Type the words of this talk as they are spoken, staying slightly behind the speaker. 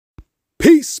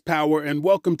Peace, power, and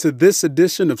welcome to this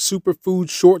edition of Superfood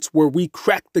Shorts where we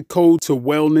crack the code to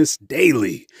wellness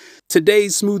daily.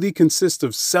 Today's smoothie consists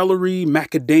of celery,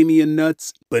 macadamia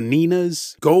nuts,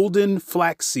 bananas, golden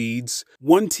flax seeds,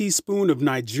 1 teaspoon of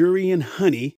Nigerian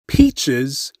honey,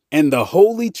 peaches, and the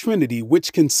holy trinity,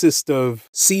 which consists of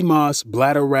sea moss,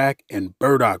 bladderwrack, and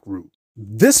burdock root.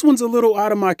 This one's a little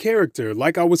out of my character.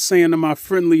 Like I was saying to my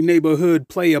friendly neighborhood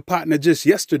player partner just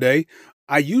yesterday,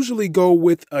 I usually go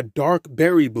with a dark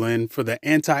berry blend for the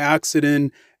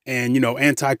antioxidant and,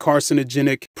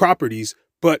 anti-carcinogenic properties.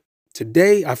 But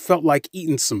today I felt like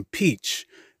eating some peach.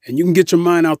 And you can get your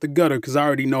mind out the gutter because I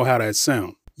already know how that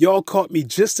sounds. Y'all caught me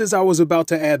just as I was about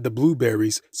to add the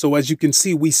blueberries. So as you can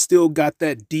see, we still got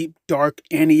that deep, dark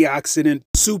antioxidant,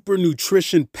 super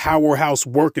nutrition powerhouse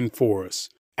working for us.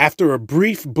 After a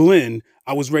brief blend,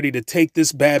 I was ready to take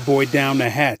this bad boy down the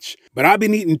hatch. But I've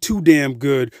been eating too damn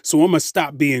good, so I'm gonna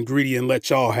stop being greedy and let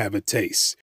y'all have a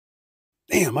taste.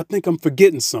 Damn, I think I'm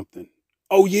forgetting something.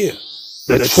 Oh yeah,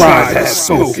 the tribe has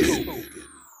spoken.